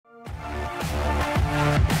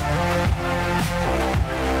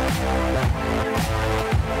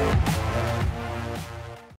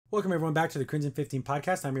Welcome everyone back to the Crimson 15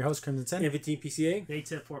 podcast. I'm your host, Crimson Sen. 15 PCA.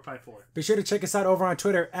 Tip 454. Be sure to check us out over on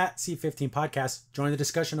Twitter at C15 Podcast. Join the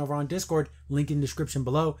discussion over on Discord, link in the description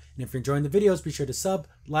below. And if you're enjoying the videos, be sure to sub,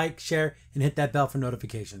 like, share, and hit that bell for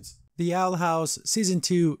notifications. The Owl House, Season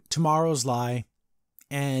 2, Tomorrow's Lie.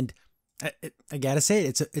 And I gotta say,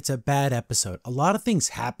 it's a bad episode. A lot of things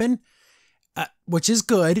happen, which is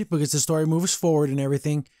good because the story moves forward and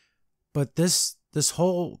everything. But this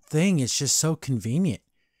whole thing is just so convenient.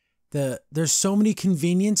 There's so many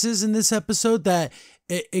conveniences in this episode that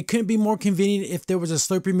it couldn't be more convenient if there was a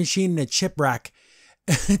Slurpee machine and a chip rack.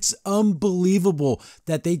 It's unbelievable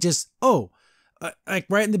that they just, like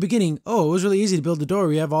right in the beginning, it was really easy to build the door.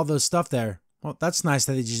 We have all the stuff there. Well, that's nice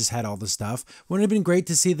that they just had all the stuff. Wouldn't it have been great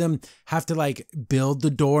to see them have to like build the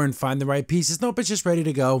door and find the right pieces? Nope, it's just ready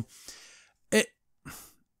to go.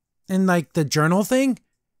 And like the journal thing,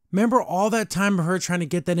 remember all that time of her trying to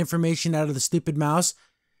get that information out of the stupid mouse?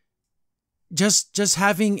 Just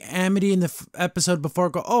having Amity in the episode before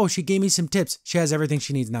go, she gave me some tips. She has everything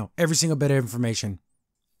she needs now. Every single bit of information.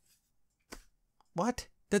 What?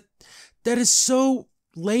 That is so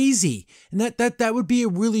lazy. And that would be a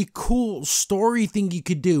really cool story thing you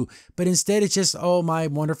could do. But instead it's just, my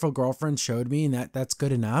wonderful girlfriend showed me and that's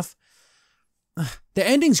good enough. The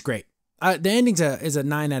ending's great. The ending is a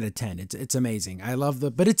 9 out of 10. It's amazing. I love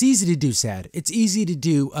but it's easy to do sad. It's easy to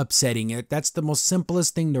do upsetting. That's the most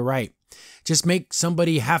simplest thing to write. Just make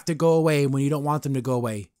somebody have to go away when you don't want them to go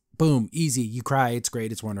away. Boom, easy. You cry. It's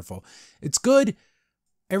great. It's wonderful. It's good.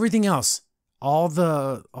 Everything else, all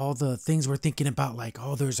the things we're thinking about, like,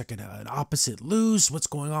 there's like an opposite loose. What's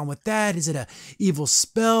going on with that? Is it a evil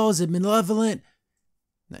spell? Is it malevolent?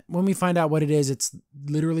 When we find out what it is, it's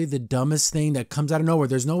literally the dumbest thing that comes out of nowhere.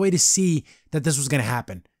 There's no way to see that this was going to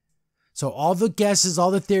happen. So all the guesses,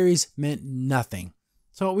 all the theories meant nothing.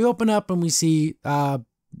 So we open up and we see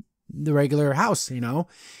the regular house,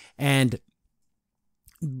 and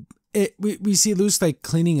we see Luce like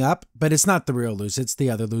cleaning up, but it's not the real Luce. It's the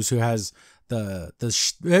other Luce who has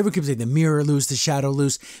everyone keeps saying the mirror Luce, the shadow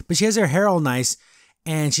Luce, but she has her hair all nice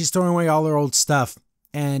and she's throwing away all her old stuff.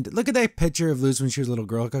 And look at that picture of Luce when she was a little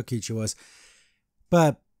girl. Look how cute she was.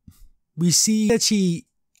 But we see that she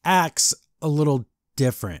acts a little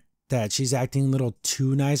different. That she's acting a little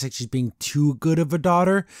too nice, like she's being too good of a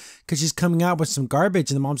daughter because she's coming out with some garbage.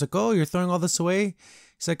 And the mom's like, you're throwing all this away?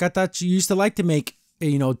 She's like, I thought you used to like to make,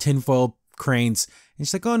 tinfoil cranes. And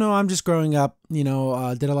she's like, oh, no, I'm just growing up. Did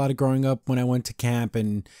a lot of growing up when I went to camp.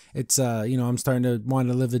 And it's, I'm starting to want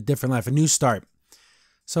to live a different life, a new start.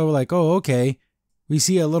 So we're like, okay. We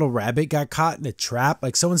see a little rabbit got caught in a trap.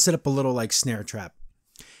 Like someone set up a little like snare trap.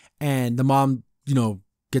 And the mom,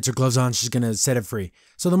 gets her gloves on. She's going to set it free.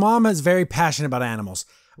 So the mom is very passionate about animals.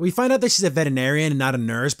 We find out that she's a veterinarian and not a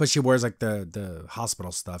nurse, but she wears like the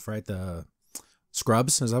hospital stuff, right? The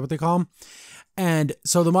scrubs. Is that what they call them? And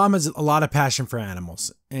so the mom has a lot of passion for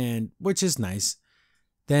animals, and which is nice.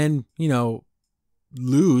 Then,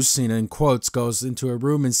 Luce, in quotes, goes into a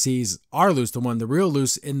room and sees our Luce, the real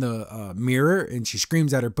Luce, in the mirror, and she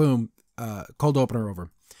screams at her, boom, cold opener over.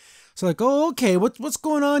 So like, okay, what's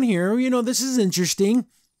going on here? This is interesting.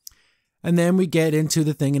 And then we get into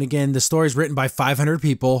the thing, and again, the story's written by 500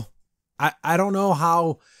 people. I don't know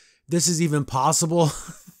how this is even possible.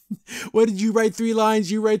 What did you write 3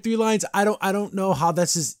 lines? You write 3 lines. I don't know how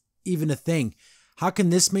this is even a thing. How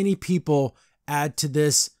can this many people add to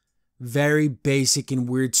this very basic and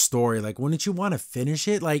weird story? Like, wouldn't you want to finish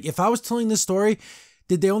it? Like, if I was telling this story,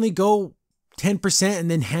 did they only go 10%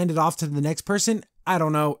 and then hand it off to the next person? I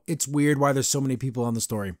don't know. It's weird why there's so many people on the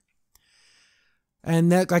story.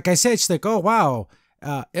 And that, like I said, she's like, oh, wow,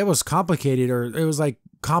 it was complicated, or it was like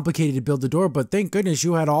complicated to build the door, but thank goodness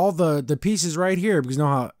you had all the pieces right here, because you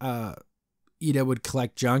know how Ida would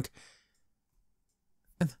collect junk.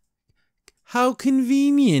 How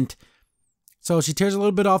convenient. So she tears a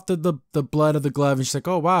little bit off the blood of the glove, and she's like,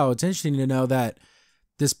 oh, wow, it's interesting to know that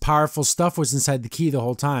this powerful stuff was inside the key the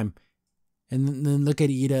whole time. And then look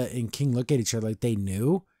at Ida and King look at each other like they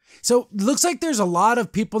knew. So it looks like there's a lot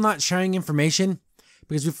of people not sharing information,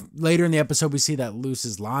 because later in the episode we see that Luce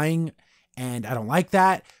is lying, and I don't like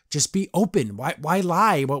that. Just be open. Why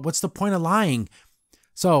lie? What's the point of lying?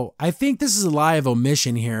 So I think this is a lie of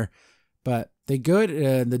omission here, but they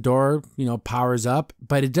good. The door, powers up,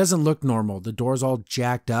 but it doesn't look normal. The door's all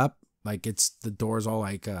jacked up. Like the door's all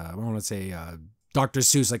like, I want to say Dr.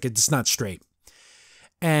 Seuss, like it's not straight.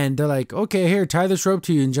 And they're like, okay, here, tie this rope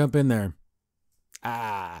to you and jump in there.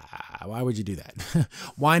 Why would you do that?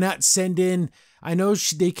 Why not send in, I know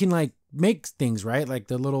they can like make things, right? Like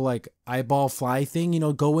the little like eyeball fly thing,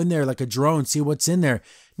 go in there like a drone, see what's in there.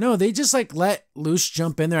 No, they just like let Luce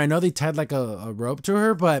jump in there. I know they tied like a rope to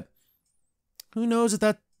her, but who knows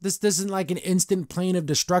if this isn't like an instant plane of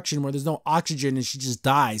destruction where there's no oxygen and she just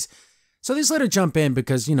dies. So they just let her jump in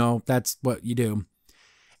because, that's what you do.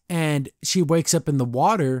 And she wakes up in the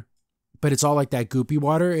water, but it's all like that goopy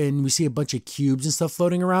water, and we see a bunch of cubes and stuff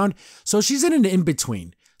floating around. So she's in an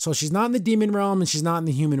in-between. So she's not in the demon realm and she's not in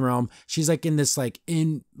the human realm. She's like in this like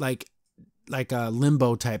a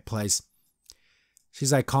limbo type place.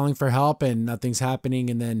 She's like calling for help and nothing's happening.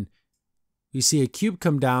 And then we see a cube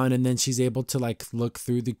come down, and then she's able to like look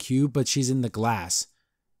through the cube, but she's in the glass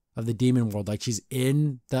of the demon world. Like she's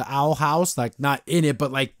in the owl house, like not in it,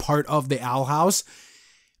 but like part of the owl house.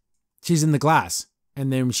 She's in the glass.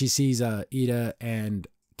 And then she sees Ida and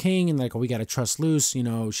King, and like, oh, we got to trust Luce.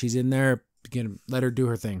 She's in there. Let her do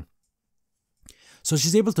her thing. So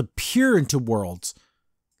she's able to peer into worlds,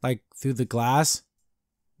 like through the glass.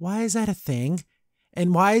 Why is that a thing?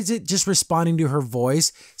 And why is it just responding to her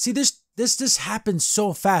voice? See, this happens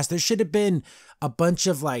so fast. There should have been a bunch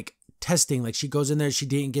of like testing. Like she goes in there, she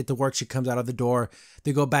didn't get to work, she comes out of the door.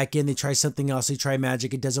 They go back in, they try something else, they try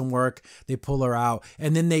magic, it doesn't work. They pull her out.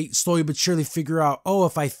 And then they slowly but surely figure out, oh,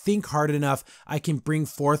 if I think hard enough, I can bring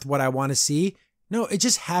forth what I want to see. No, it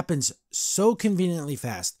just happens so conveniently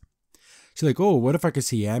fast. She's like, oh, what if I could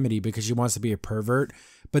see Amity because she wants to be a pervert?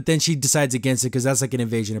 But then she decides against it because that's like an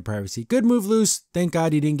invasion of privacy. Good move, Luce. Thank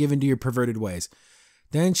God you didn't give in to your perverted ways.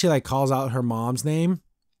 Then she like calls out her mom's name,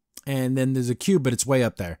 and then there's a cube, but it's way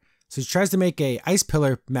up there. So she tries to make a ice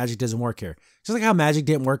pillar. Magic doesn't work here. Just like how magic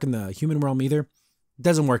didn't work in the human realm either. It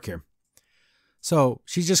doesn't work here. So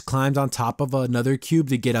she just climbs on top of another cube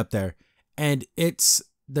to get up there. And it's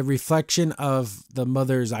the reflection of the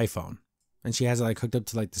mother's iPhone. And she has it like hooked up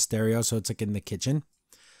to like the stereo. So it's like in the kitchen.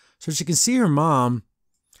 So she can see her mom.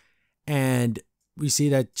 And we see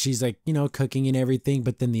that she's like, cooking and everything.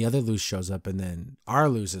 But then the other Luce shows up. And then our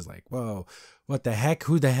Luce is like, whoa, what the heck?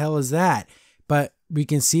 Who the hell is that? But we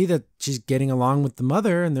can see that she's getting along with the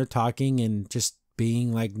mother, and they're talking and just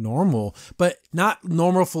being like normal, but not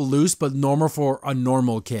normal for Luce, but normal for a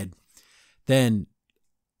normal kid. Then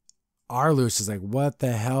our Luce is like, what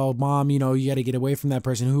the hell, Mom? You got to get away from that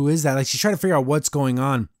person. Who is that? Like she's trying to figure out what's going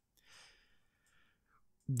on.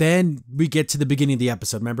 Then we get to the beginning of the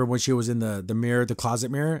episode. Remember when she was in the mirror, the closet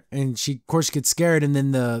mirror, and she, of course, gets scared. And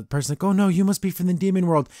then the person's like, oh no, you must be from the demon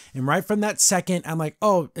world. And right from that second, I'm like,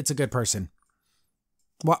 oh, it's a good person.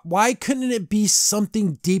 Why couldn't it be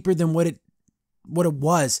something deeper than what it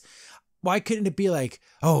was? Why couldn't it be like,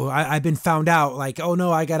 oh, I've been found out. Like, oh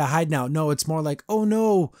no, I gotta hide now. No, it's more like, oh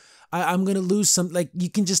no, I'm gonna lose some. Like you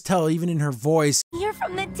can just tell even in her voice. You're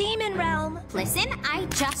from the demon realm. Listen, I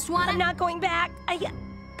just wanna. I'm not going back.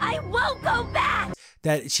 I won't go back.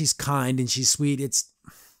 That she's kind and she's sweet.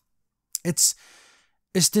 It's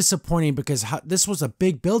disappointing because this was a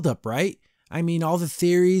big buildup, right? I mean, all the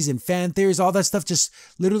theories and fan theories, all that stuff just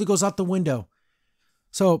literally goes out the window.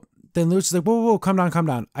 So then Luce is like, whoa, calm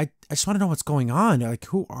down. I just want to know what's going on. Like,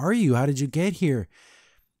 who are you? How did you get here?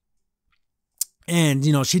 And,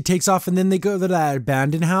 she takes off, and then they go to that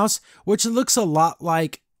abandoned house, which looks a lot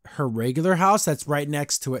like her regular house that's right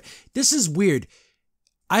next to it. This is weird.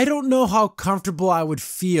 I don't know how comfortable I would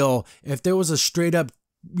feel if there was a straight up,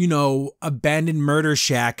 abandoned murder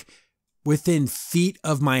shack within feet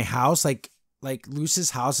of my house. Like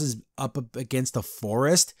Luce's house is up against a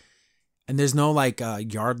forest, and there's no like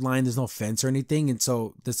yard line, there's no fence or anything, and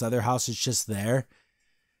so this other house is just there.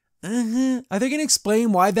 Are they gonna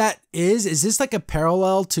explain why that is? Is this like a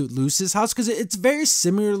parallel to Luce's house? Because it's very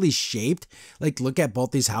similarly shaped. Like look at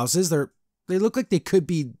both these houses; they look like they could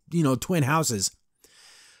be twin houses.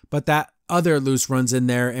 But that other Luce runs in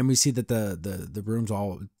there, and we see that the rooms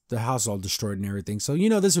the house is all destroyed and everything. So,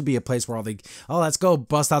 this would be a place where let's go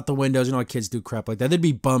bust out the windows. Kids do crap like that. There'd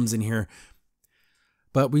be bums in here.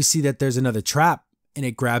 But we see that there's another trap, and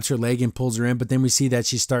it grabs her leg and pulls her in. But then we see that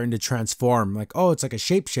she's starting to transform. Like, oh, it's like a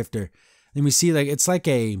shapeshifter. Then we see it's like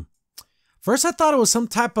first I thought it was some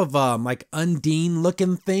type of like Undine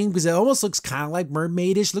looking thing, because it almost looks kind of like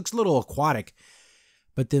mermaidish, looks a little aquatic.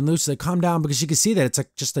 But then Luce is like, calm down, because she can see that it's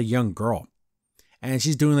like just a young girl. And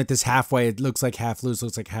she's doing like this halfway. It looks like half Luce,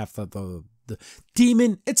 looks like half of the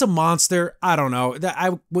demon. It's a monster. I don't know.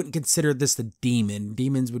 I wouldn't consider this the demon.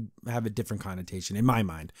 Demons would have a different connotation in my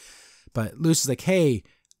mind. But Luce is like, hey,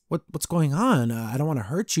 what's going on? I don't want to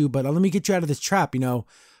hurt you, but let me get you out of this trap.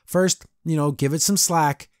 First, give it some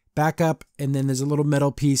slack, back up, and then there's a little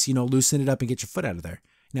metal piece, loosen it up and get your foot out of there.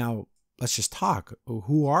 Now, let's just talk.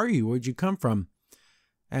 Who are you? Where'd you come from?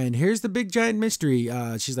 And here's the big giant mystery.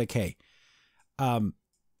 She's like, hey,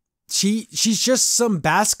 she's just some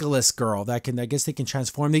basilisk girl that can, I guess they can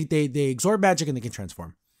transform. They absorb magic and they can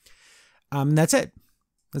transform. That's it.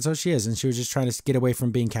 That's all she is. And she was just trying to get away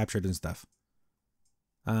from being captured and stuff.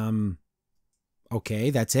 Okay,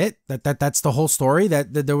 that's it. That's the whole story.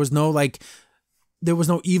 That there was no like, there was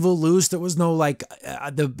no evil Luz. There was no like,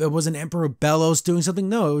 there wasn't Emperor Bellos doing something.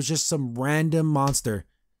 No, it was just some random monster.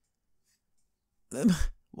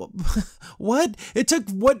 What? It took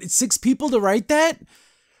what, 6 people to write that?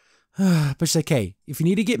 But she's like, hey, if you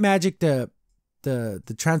need to get magic to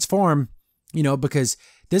transform, you know, because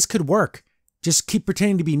this could work. Just keep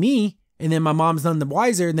pretending to be me, and then my mom's none the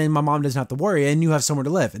wiser, and then my mom doesn't have to worry, and you have somewhere to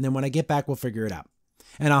live. And then when I get back, we'll figure it out.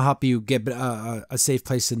 And I'll help you get a safe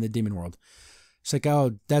place in the demon world. She's like,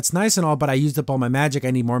 oh, that's nice and all, but I used up all my magic.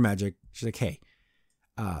 I need more magic. She's like, hey,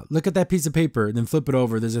 look at that piece of paper, and then flip it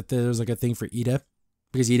over. There's like a thing for Ida,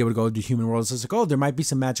 because Ida would go to the human world. So it's like, oh, there might be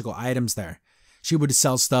some magical items there. She would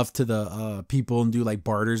sell stuff to the people and do like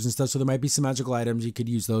barters and stuff. So there might be some magical items. You could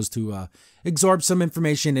use those to absorb some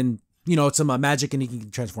information and, you know, some magic, and you can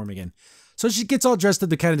transform again. So she gets all dressed up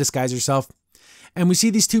to kind of disguise herself. And we see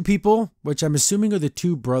these 2 people, which I'm assuming are the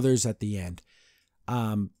 2 brothers at the end.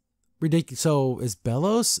 Ridiculous. So is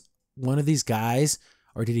Bellos one of these guys,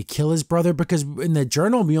 or did he kill his brother? Because in the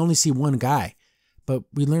journal, we only see one guy. But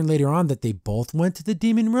we learn later on that they both went to the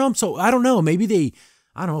demon realm. So I don't know. Maybe they,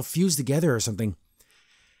 I don't know, fused together or something.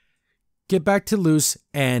 Get back to Luz,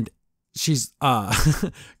 and she's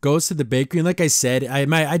goes to the bakery. And like I said,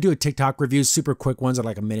 I do a TikTok review, super quick ones at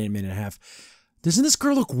like a minute and a half. Doesn't this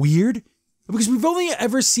girl look weird? Because we've only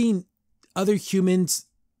ever seen other humans.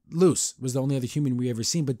 Luz was the only other human we ever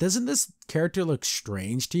seen. But doesn't this character look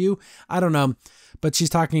strange to you? I don't know. But she's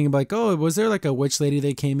talking about like, oh, was there like a witch lady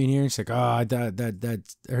that came in here? And she's like, oh, that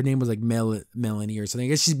her name was like Melanie or something. I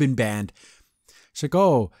guess she's been banned. She's like,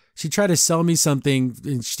 oh, she tried to sell me something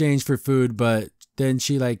in exchange for food, but then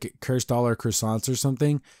she like cursed all her croissants or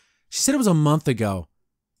something. She said it was a month ago.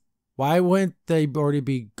 Why wouldn't they already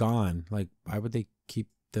be gone? Like, why would they keep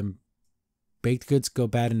them? Baked goods go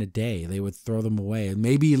bad in a day. They would throw them away. And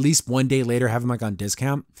maybe at least one day later have them like on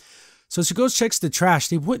discount. So she goes, checks the trash.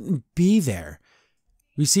 They wouldn't be there.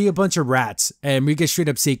 We see a bunch of rats, and we get straight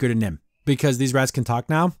up secret in them because these rats can talk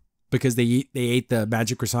now because they ate the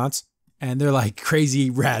magic croissants. And they're like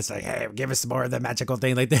crazy rats, like, hey, give us more of the magical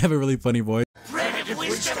thing. Like, they have a really funny voice. Granted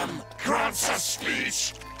wisdom grants us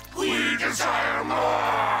speech. We desire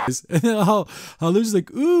more. And then Luz's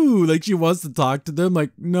like, ooh, like she wants to talk to them.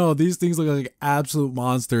 Like, no, these things look like absolute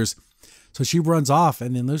monsters. So she runs off,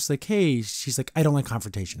 and then Luz's like, hey, she's like, I don't like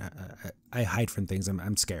confrontation. I hide from things.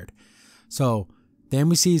 I'm scared. So then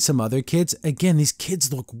we see some other kids. Again, these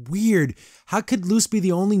kids look weird. How could Luz be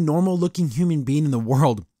the only normal looking human being in the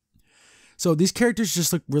world? So these characters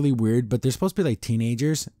just look really weird, but they're supposed to be like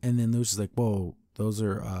teenagers. And then Luz is like, whoa, those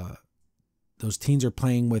teens are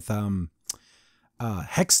playing with Hexite.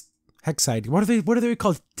 What are they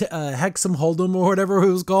called? Hexam Hold'em or whatever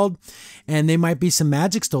it was called. And they might be some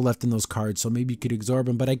magic still left in those cards, so maybe you could absorb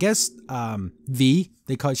them. But I guess V,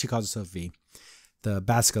 she calls herself V, the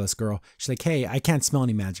basilisk girl. She's like, hey, I can't smell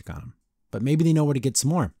any magic on them, but maybe they know where to get some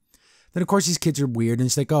more. Then of course these kids are weird, and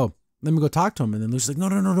she's like, oh, let me go talk to them. And then Luz's like, no,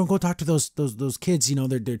 don't go talk to those kids. You know,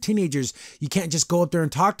 they're teenagers. You can't just go up there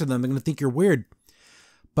and talk to them. They're gonna think you're weird.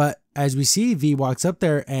 But as we see, V walks up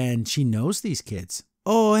there and she knows these kids.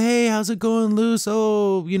 Oh, hey, how's it going, Luz?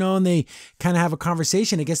 Oh, you know, and they kind of have a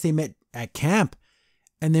conversation. I guess they met at camp.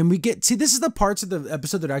 And then we see, this is the parts of the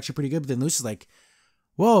episode that are actually pretty good. But then Luz is like,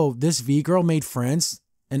 whoa, this V girl made friends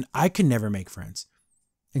and I could never make friends.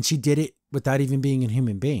 And she did it without even being a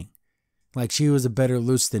human being. Like, she was a better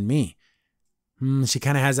Luz than me. She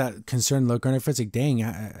kind of has that concerned look on her face. Like,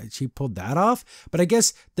 dang, she pulled that off. But I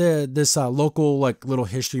guess this local like little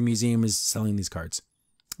history museum is selling these cards.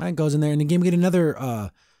 It goes in there, and again we get another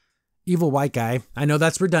evil white guy. I know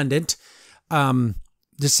that's redundant.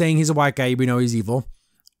 Just saying he's a white guy, we know he's evil.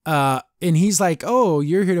 And he's like, "Oh,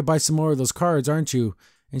 you're here to buy some more of those cards, aren't you?"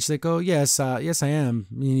 And she's like, "Oh, yes, yes, I am."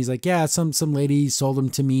 And he's like, "Yeah, some lady sold them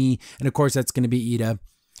to me," and of course that's gonna be Ida.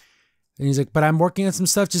 And he's like, but I'm working on some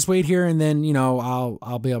stuff. Just wait here, and then, you know,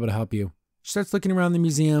 I'll be able to help you. She starts looking around the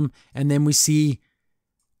museum, and then we see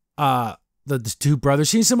the 2 brothers.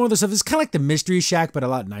 She's some other stuff. It's kind of like the Mystery Shack, but a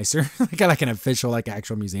lot nicer. like an official, like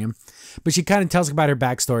actual museum. But she kind of tells about her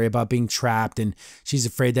backstory about being trapped, and she's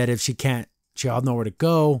afraid that if she'll know where to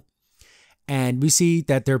go. And we see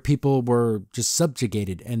that their people were just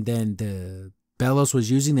subjugated, and then the Bellos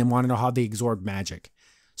was using them, wanting to know how they absorbed magic.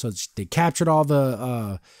 So they captured all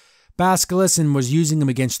the basilisks and was using them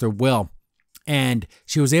against their will. And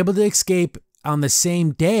she was able to escape on the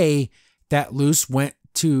same day that Luz went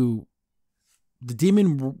to the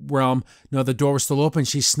demon realm. No, the door was still open.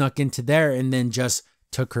 She snuck into there and then just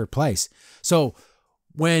took her place. So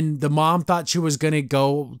when the mom thought she was going to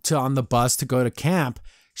go on the bus to go to camp,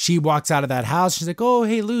 she walks out of that house. She's like, oh,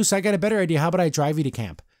 hey, Luz, I got a better idea. How about I drive you to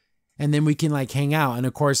camp? And then we can like hang out. And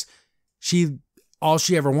of course, all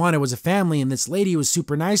she ever wanted was a family. And this lady was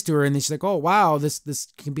super nice to her. And then she's like, oh, wow, this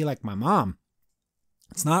can be like my mom.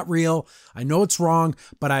 It's not real. I know it's wrong,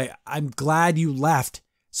 but I'm glad you left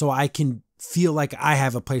so I can feel like I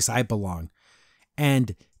have a place I belong.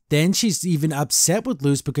 And then she's even upset with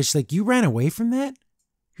Luz because she's like, you ran away from that?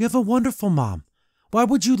 You have a wonderful mom. Why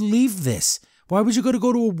would you leave this? Why would you go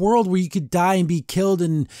to a world where you could die and be killed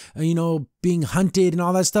and, being hunted and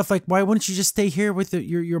all that stuff? Like, why wouldn't you just stay here with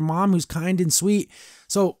your mom who's kind and sweet?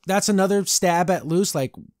 So that's another stab at Luz.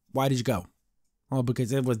 Like, why did you go? Well,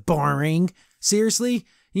 because it was boring. Seriously?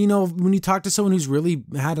 When you talk to someone who's really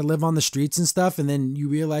had to live on the streets and stuff, and then you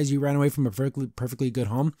realize you ran away from a perfectly good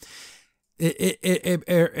home,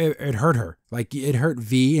 it hurt her. Like, it hurt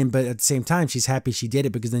V, but at the same time, she's happy she did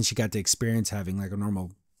it because then she got to experience having like a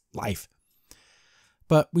normal life.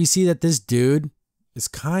 But we see that this dude is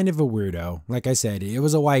kind of a weirdo. Like I said, it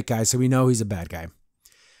was a white guy, so we know he's a bad guy.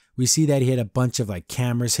 We see that he had a bunch of like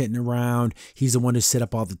cameras hitting around. He's the one who set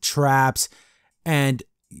up all the traps. And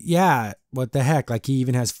yeah, what the heck? Like, he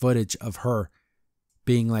even has footage of her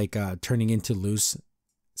being like turning into Luz.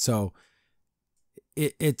 So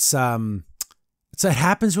it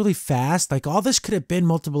happens really fast. Like, all this could have been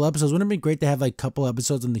multiple episodes. Wouldn't it be great to have like a couple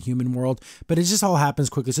episodes in the human world? But it just all happens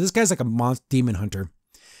quickly. So this guy's like a demon hunter.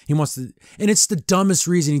 He wants to, and it's the dumbest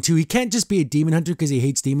reasoning too. He can't just be a demon hunter because he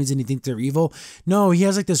hates demons and he thinks they're evil. No, he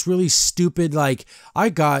has like this really stupid, like, I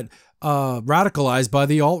got radicalized by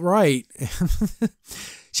the alt-right.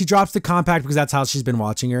 She drops the compact because that's how she's been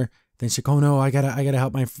watching her. Then she's like, oh no, I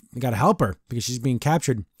gotta help her because she's being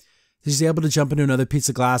captured. She's able to jump into another piece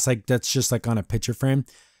of glass, like that's just like on a picture frame.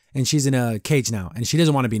 And she's in a cage now. And she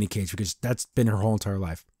doesn't want to be in a cage because that's been her whole entire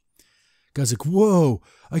life. Guy's like, whoa,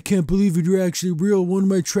 I can't believe it. You're actually real. One of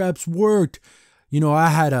my traps worked. I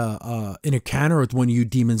had an encounter with one of you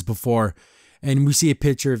demons before. And we see a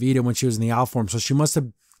picture of Ida when she was in the owl form. So she must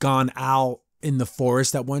have gone out in the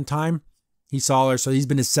forest at one time. He saw her, so he's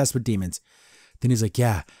been obsessed with demons. Then he's like,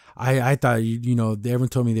 yeah, I thought, everyone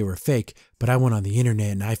told me they were fake, but I went on the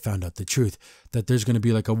internet and I found out the truth, that there's going to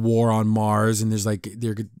be like a war on Mars and there's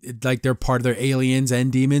they're part of their aliens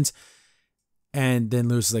and demons. And then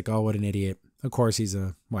Luz is like, oh, what an idiot. Of course, he's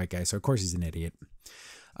a white guy, so of course he's an idiot.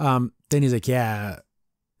 Then he's like, yeah.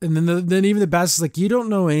 And then even the bastard's is like, you don't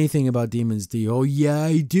know anything about demons, do you? Oh, yeah,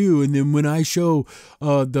 I do. And then when I show,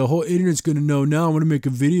 the whole internet's going to know now, I'm going to make a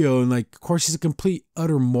video. And like, of course, he's a complete,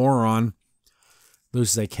 utter moron.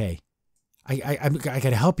 Luz is like, hey, I got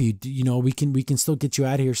to help you. We can still get you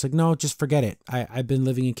out of here. She's like, no, just forget it. I've been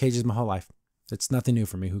living in cages my whole life. It's nothing new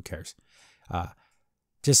for me. Who cares?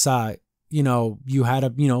 You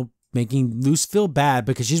had making Luz feel bad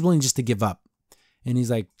because she's willing just to give up. And he's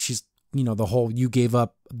like, she's, the whole, you gave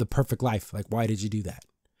up the perfect life. Like, why did you do that?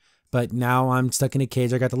 But now I'm stuck in a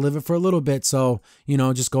cage. I got to live it for a little bit. So,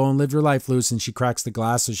 just go and live your life, Luz. And she cracks the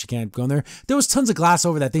glass so she can't go in there. There was tons of glass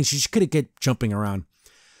over that thing. She could have get jumping around.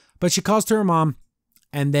 But she calls to her mom.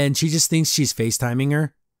 And then she just thinks she's FaceTiming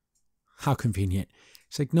her. How convenient.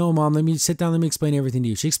 She's like, no, Mom, let me sit down. Let me explain everything to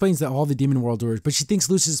you. She explains that all the demon world doors, but she thinks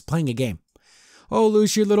Luz is playing a game. Oh,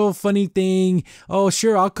 Luz, your little funny thing. Oh,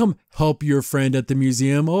 sure, I'll come help your friend at the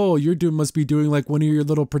museum. Oh, must be doing like one of your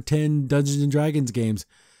little pretend Dungeons and Dragons games.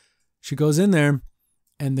 She goes in there,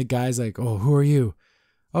 and the guy's like, oh, who are you?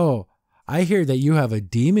 Oh, I hear that you have a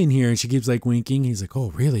demon here. And she keeps like winking. He's like,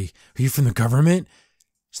 oh, really? Are you from the government?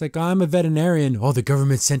 She's like, I'm a veterinarian. Oh, the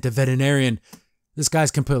government sent a veterinarian. This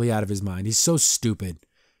guy's completely out of his mind. He's so stupid.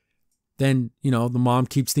 Then, the mom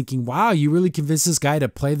keeps thinking, wow, you really convinced this guy to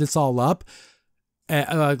play this all up?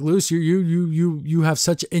 Like, Luz, you have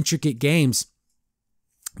such intricate games.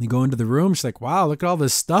 They go into the room. She's like, wow, look at all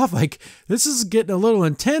this stuff. Like, this is getting a little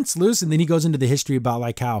intense, Luz. And then he goes into the history about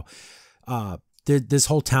like how this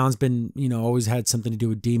whole town's been, always had something to do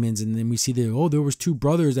with demons. And then we see there was two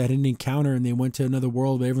brothers that had an encounter and they went to another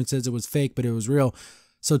world, but everyone says it was fake, but it was real.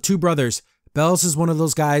 So two brothers. Bellis is one of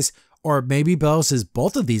those guys, or maybe Bellis is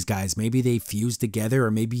both of these guys. Maybe they fused together,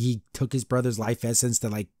 or maybe he took his brother's life essence to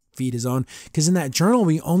like feed his own. Because in that journal,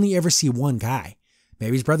 we only ever see one guy.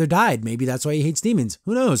 Maybe his brother died. Maybe that's why he hates demons.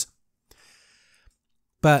 Who knows?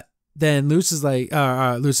 But then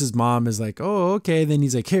Luz's mom is like, oh, okay. Then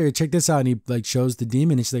he's like, here, check this out. And he like shows the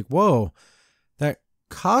demon. And she's like, whoa, that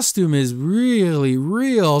costume is really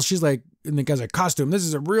real. She's like, and the guy's like, costume, this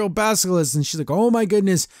is a real basilisk. And she's like, oh my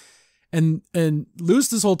goodness. And Luz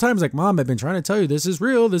this whole time is like, Mom, I've been trying to tell you, this is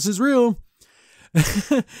real. This is real.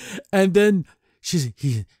 And then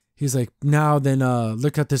he's like, now then,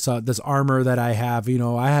 look at this armor that I have. You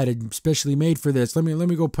know, I had it specially made for this. Let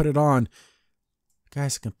me go put it on. The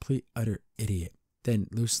guy's a complete utter idiot. Then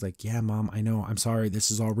Luz is like, yeah, Mom, I know. I'm sorry.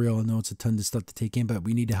 This is all real. I know it's a ton of stuff to take in, but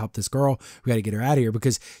we need to help this girl. We got to get her out of here,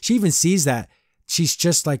 because she even sees that she's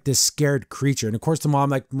just like this scared creature. And of course, the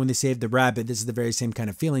mom, like when they saved the rabbit, this is the very same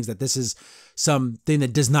kind of feelings, that this is something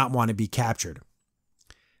that does not want to be captured.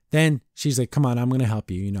 Then she's like, come on, I'm going to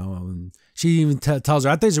help you, you know. And she even tells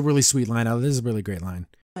her, I think it's a really sweet line. This is a really great line.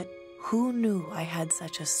 But who knew I had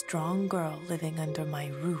such a strong girl living under my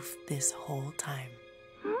roof this whole time?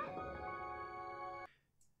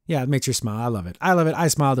 Yeah, it makes her smile. I love it. I love it. I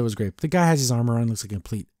smiled. It was great. The guy has his armor on, looks like a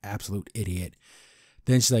complete, absolute idiot.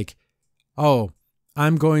 Then she's like, oh,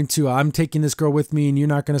 I'm taking this girl with me, and you're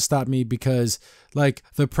not going to stop me, because like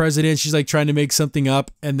the president, she's like trying to make something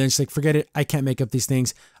up. And then she's like, forget it. I can't make up these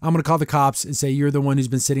things. I'm going to call the cops and say, you're the one who's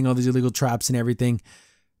been setting all these illegal traps and everything.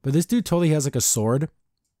 But this dude totally has like a sword.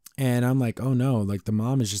 And I'm like, oh no, like the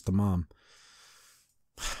mom is just the mom.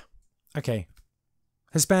 Okay.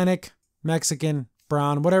 Hispanic, Mexican,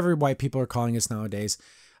 brown, whatever white people are calling us nowadays.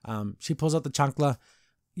 She pulls out the chancla.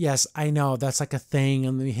 Yes, I know that's like a thing.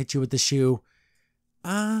 And let me hit you with the shoe.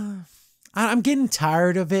 I'm getting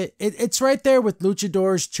tired of it. It's right there with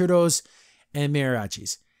luchadors, churros, and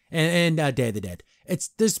mariachis, and Day of the Dead.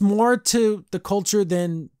 There's more to the culture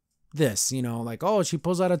than this, you know, like, oh, she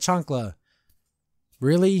pulls out a chancla.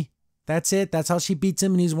 Really? That's it? That's how she beats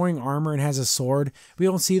him, and he's wearing armor and has a sword. We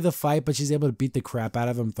don't see the fight, but she's able to beat the crap out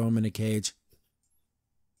of him, throw him in a cage.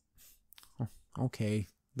 Okay,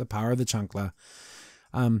 the power of the chancla.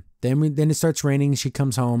 Then it starts raining. She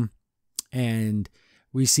comes home, and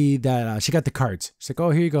we see that she got the cards. She's like, oh,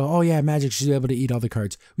 here you go. Oh yeah, magic. She's able to eat all the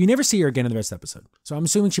cards. We never see her again in the rest of the episode, so I'm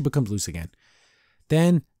assuming she becomes Luz again.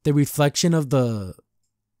 Then the reflection of the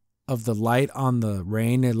light on the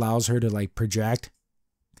rain allows her to like project.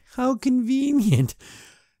 How convenient.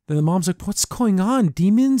 Then the mom's like, what's going on?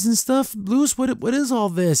 Demons and stuff? Luz, what is all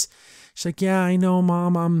this? She's like, yeah, I know,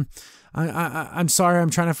 Mom. I'm sorry. I'm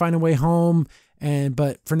trying to find a way home.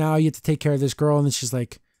 But for now, you have to take care of this girl. And then she's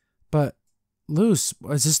like, but Luz,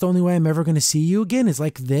 is this the only way I'm ever going to see you again? It's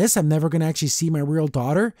like this? I'm never going to actually see my real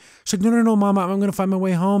daughter? She's like, no, Mom, I'm going to find my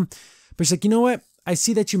way home. But she's like, you know what? I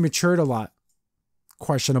see that you matured a lot.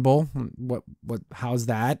 Questionable. How's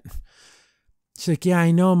that? She's like, yeah,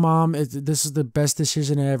 I know, Mom. This is the best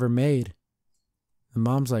decision I ever made. The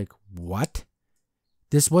mom's like, what?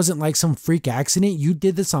 This wasn't like some freak accident? You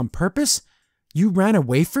did this on purpose? You ran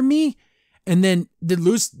away from me? And then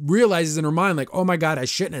Luz realizes in her mind, like, oh my God, I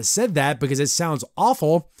shouldn't have said that because it sounds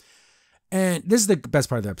awful. And this is the best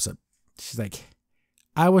part of the episode. She's like,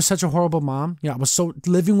 I was such a horrible mom. You know,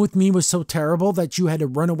 living with me was so terrible that you had to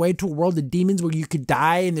run away to a world of demons where you could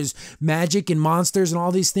die and there's magic and monsters and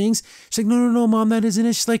all these things. She's like, no, Mom, that isn't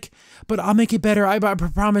it. She's like, but I'll make it better. I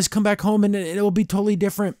promise, come back home and it will be totally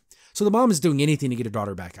different. So the mom is doing anything to get her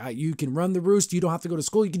daughter back. You can run the roost. You don't have to go to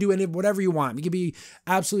school. You can do whatever you want. You can be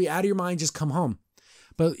absolutely out of your mind. Just come home.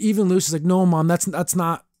 But even Luz is like, no, Mom, that's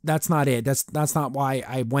not it. That's not why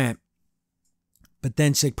I went. But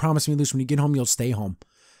then she's like, promise me, Luz, when you get home, you'll stay home.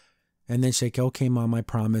 And then she's like, okay, Mom, I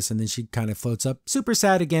promise. And then she kind of floats up. Super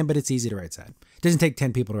sad again, but it's easy to write sad. It doesn't take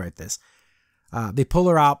 10 people to write this. They pull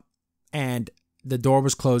her out and the door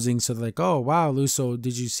was closing. So they're like, oh, wow, Luz, so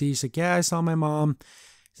did you see? She's like, yeah, I saw my mom.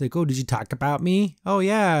 She's like, oh, did you talk about me? Oh,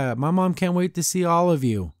 yeah, my mom can't wait to see all of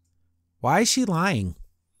you. Why is she lying?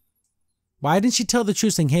 Why didn't she tell the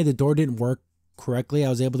truth saying, hey, the door didn't work correctly. I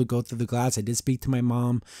was able to go through the glass. I did speak to my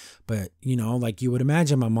mom, but you know, like you would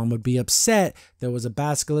imagine, my mom would be upset. There was a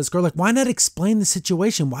basilisk girl. Like, why not explain the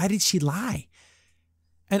situation? Why did she lie?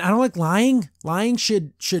 And I don't like lying. Lying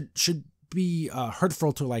should be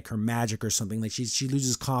hurtful to like her magic or something. Like she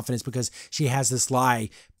loses confidence because she has this lie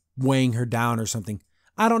weighing her down or something.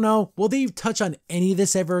 I don't know. Will they touch on any of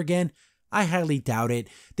this ever again? I highly doubt it.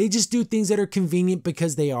 They just do things that are convenient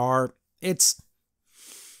because they are. It's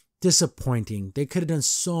disappointing. They could have done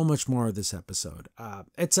so much more of this episode.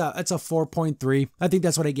 It's a 4.3. I think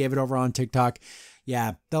that's what I gave it over on TikTok.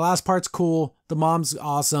 Yeah, the last part's cool. The mom's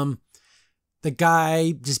awesome. The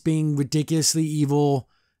guy just being ridiculously evil,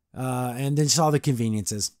 and then just all the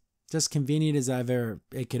conveniences. Just convenient as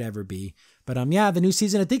it could ever be. But yeah, the new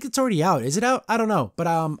season, I think it's already out. Is it out? I don't know. But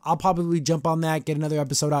I'll probably jump on that, get another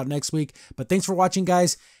episode out next week. But thanks for watching,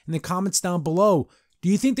 guys. In the comments down below, do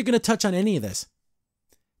you think they're going to touch on any of this?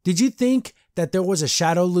 Did you think that there was a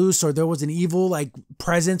shadow loose or there was an evil like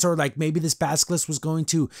presence, or like maybe this basilisk was going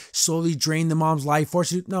to slowly drain the mom's life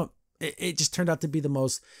force. No, it just turned out to be the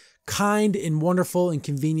most kind and wonderful and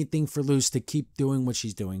convenient thing for Luz to keep doing what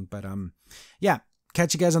she's doing. But yeah,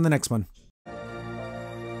 catch you guys on the next one.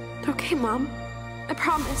 Okay, Mom. I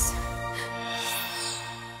promise.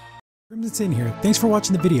 Crimson Sin here. Thanks for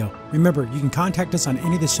watching the video. Remember, you can contact us on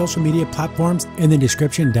any of the social media platforms in the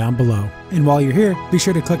description down below. And while you're here, be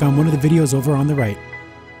sure to click on one of the videos over on the right.